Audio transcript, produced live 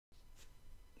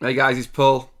Hey guys, it's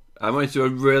Paul. I wanted to do a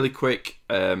really quick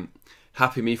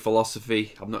Happy Me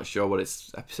philosophy. I'm not sure what it's,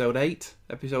 episode 8?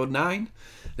 Episode 9?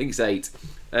 I think it's 8.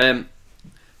 I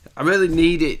really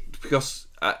need it because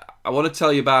I want to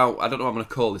tell you about, I don't know what I'm going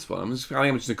to call this one. I'm just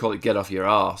going to call it Get Off Your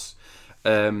Arse.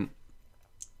 I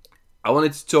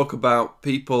wanted to talk about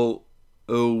people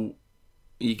who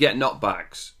you get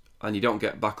knockbacks and you don't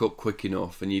get back up quick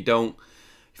enough and you don't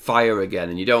fire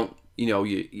again and you don't,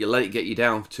 you let it get you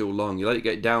down for too long. You let it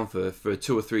get down for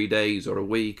 2 or 3 days or a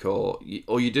week, or you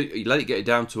let it get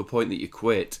down to a point that you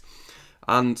quit.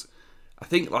 And I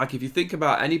think, like, if you think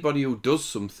about anybody who does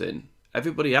something,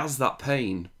 everybody has that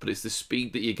pain, but it's the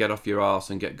speed that you get off your arse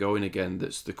and get going again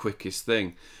that's the quickest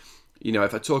thing.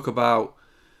 If I talk about,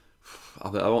 I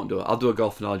won't do it. I'll do a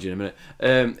golf analogy in a minute.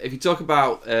 If you talk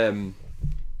about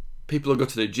people who go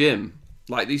to the gym,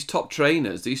 like these top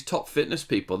trainers, these top fitness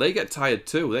people, they get tired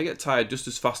too. They get tired just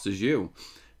as fast as you,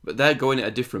 but they're going at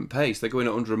a different pace. They're going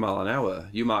at 100 mile an hour.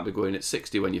 You might be going at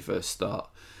 60 when you first start,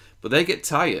 but they get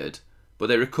tired, but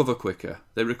they recover quicker.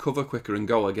 They recover quicker and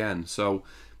go again. So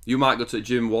you might go to the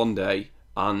gym one day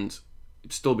and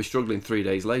still be struggling 3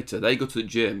 days later. They go to the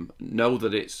gym, know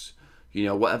that it's,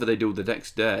 whatever they do the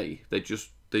next day, they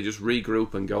just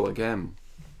regroup and go again.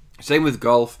 Same with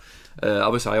golf.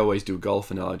 Obviously, I always do golf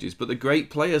analogies, but the great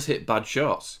players hit bad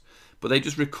shots, but they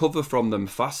just recover from them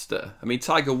faster. I mean,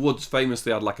 Tiger Woods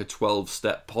famously had like a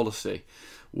 12-step policy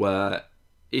where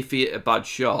if he hit a bad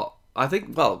shot, I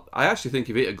actually think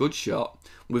if he hit a good shot,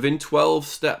 within 12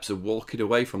 steps of walking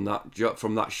away from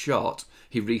that shot,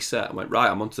 he reset and went, right,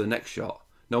 I'm on to the next shot,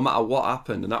 no matter what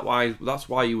happened. And that's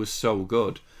why he was so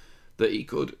good, that he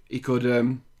could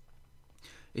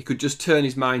just turn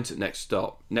his mind to next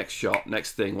stop, next shot,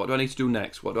 next thing. What do I need to do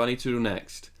next? What do I need to do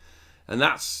next? And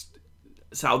that's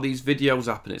how these videos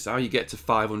happen. It's how you get to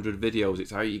 500 videos.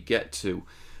 It's how you get to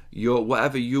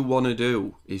whatever you want to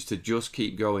do is to just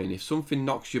keep going. If something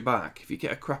knocks you back, if you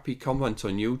get a crappy comment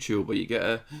on YouTube, or you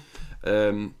get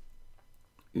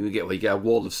a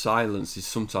wall of silence, is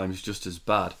sometimes just as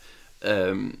bad.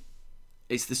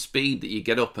 It's the speed that you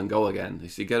get up and go again.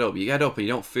 It's you get up and you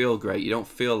don't feel great. You don't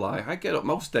feel like, I get up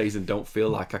most days and don't feel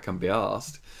like I can be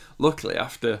arsed. Luckily,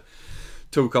 after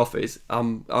 2 coffees,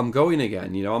 I'm going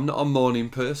again. I'm not a morning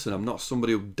person. I'm not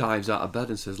somebody who dives out of bed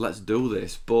and says, let's do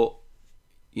this. But,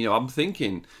 I'm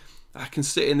thinking, I can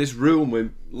sit in this room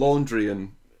with laundry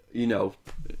and,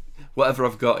 whatever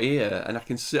I've got here, and I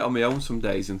can sit on my own some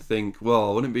days and think,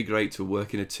 well, wouldn't it be great to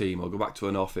work in a team or go back to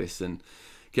an office and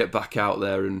get back out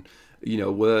there and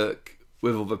work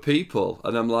with other people?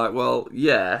 And I'm like, well,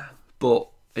 yeah, but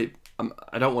I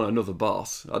don't want another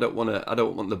boss. I don't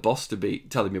want the boss to be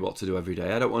telling me what to do every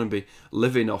day. I don't want to be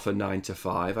living off a 9 to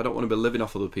 5. I don't want to be living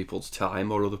off other people's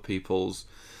time or other people's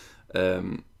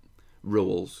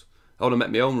rules. I want to make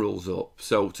my own rules up.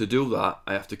 So to do that,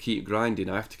 I have to keep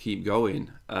grinding. I have to keep going.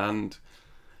 And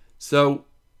so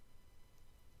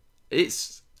part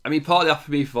of the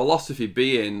Happy Me philosophy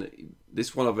being,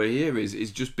 this one over here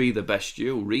is just be the best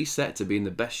you. Reset to being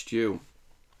the best you.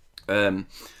 Being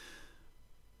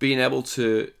able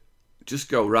to just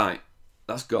go, right,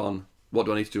 that's gone. What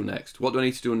do I need to do next? What's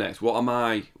going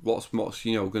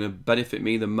to benefit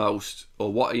me the most?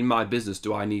 Or what in my business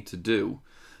do I need to do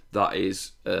that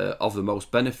is of the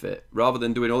most benefit? Rather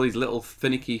than doing all these little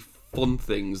finicky fun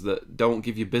things that don't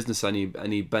give your business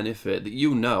any benefit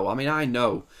that I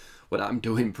know when I'm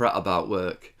doing prat about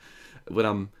work, when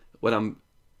I'm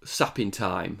sapping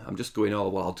time, I'm just going,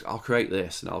 I'll create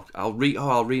this, and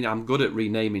I'm good at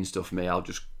renaming stuff. I'll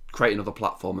just create another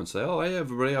platform and say, hey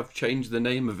everybody, I've changed the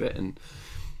name of it, and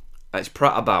it's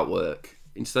prat about work.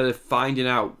 Instead of finding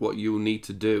out what you need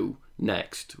to do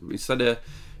next, instead of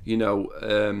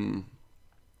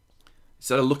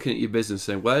looking at your business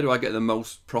saying, where do I get the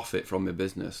most profit from my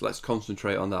business? Let's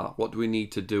concentrate on that. What do we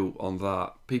need to do on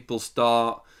that?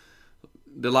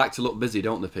 They like to look busy,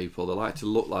 don't they, people? They like to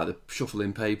look like they're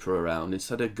shuffling paper around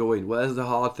instead of going, where's the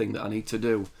hard thing that I need to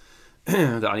do,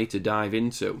 that I need to dive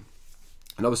into?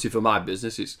 And obviously for my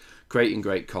business, it's creating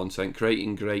great content,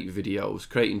 creating great videos,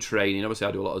 creating training. Obviously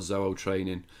I do a lot of Zoho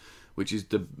training, which is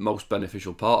the most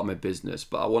beneficial part of my business.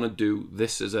 But I want to do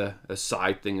this as a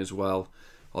side thing as well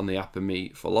on the Happy Me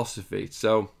philosophy.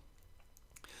 So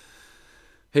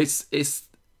it's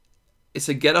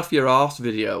a get off your arse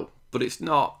video. But it's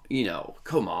not,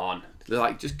 come on.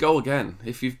 Like, just go again.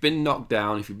 If you've been knocked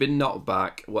down, if you've been knocked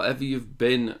back, whatever you've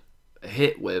been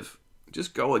hit with,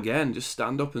 just go again. Just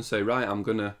stand up and say, right, I'm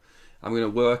gonna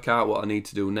work out what I need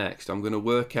to do next. I'm gonna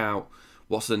work out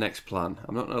what's the next plan.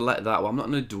 I'm not gonna let that. I'm not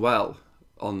gonna dwell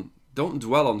on. Don't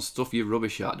dwell on stuff you're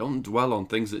rubbish at. Don't dwell on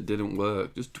things that didn't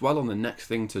work. Just dwell on the next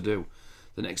thing to do.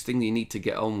 the next thing you need to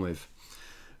get on with.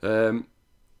 And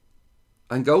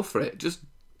go for it. Just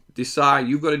decide.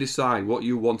 You've got to decide what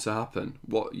you want to happen.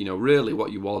 Really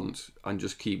what you want, and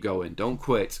just keep going. Don't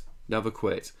quit. Never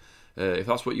quit. If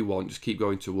that's what you want, just keep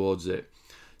going towards it.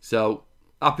 So,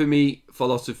 Happy Me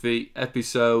Philosophy,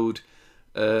 episode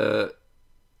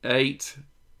 8.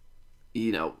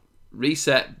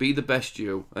 Reset, be the best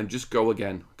you, and just go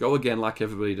again. Go again like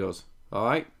everybody does.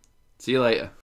 Alright? See you later.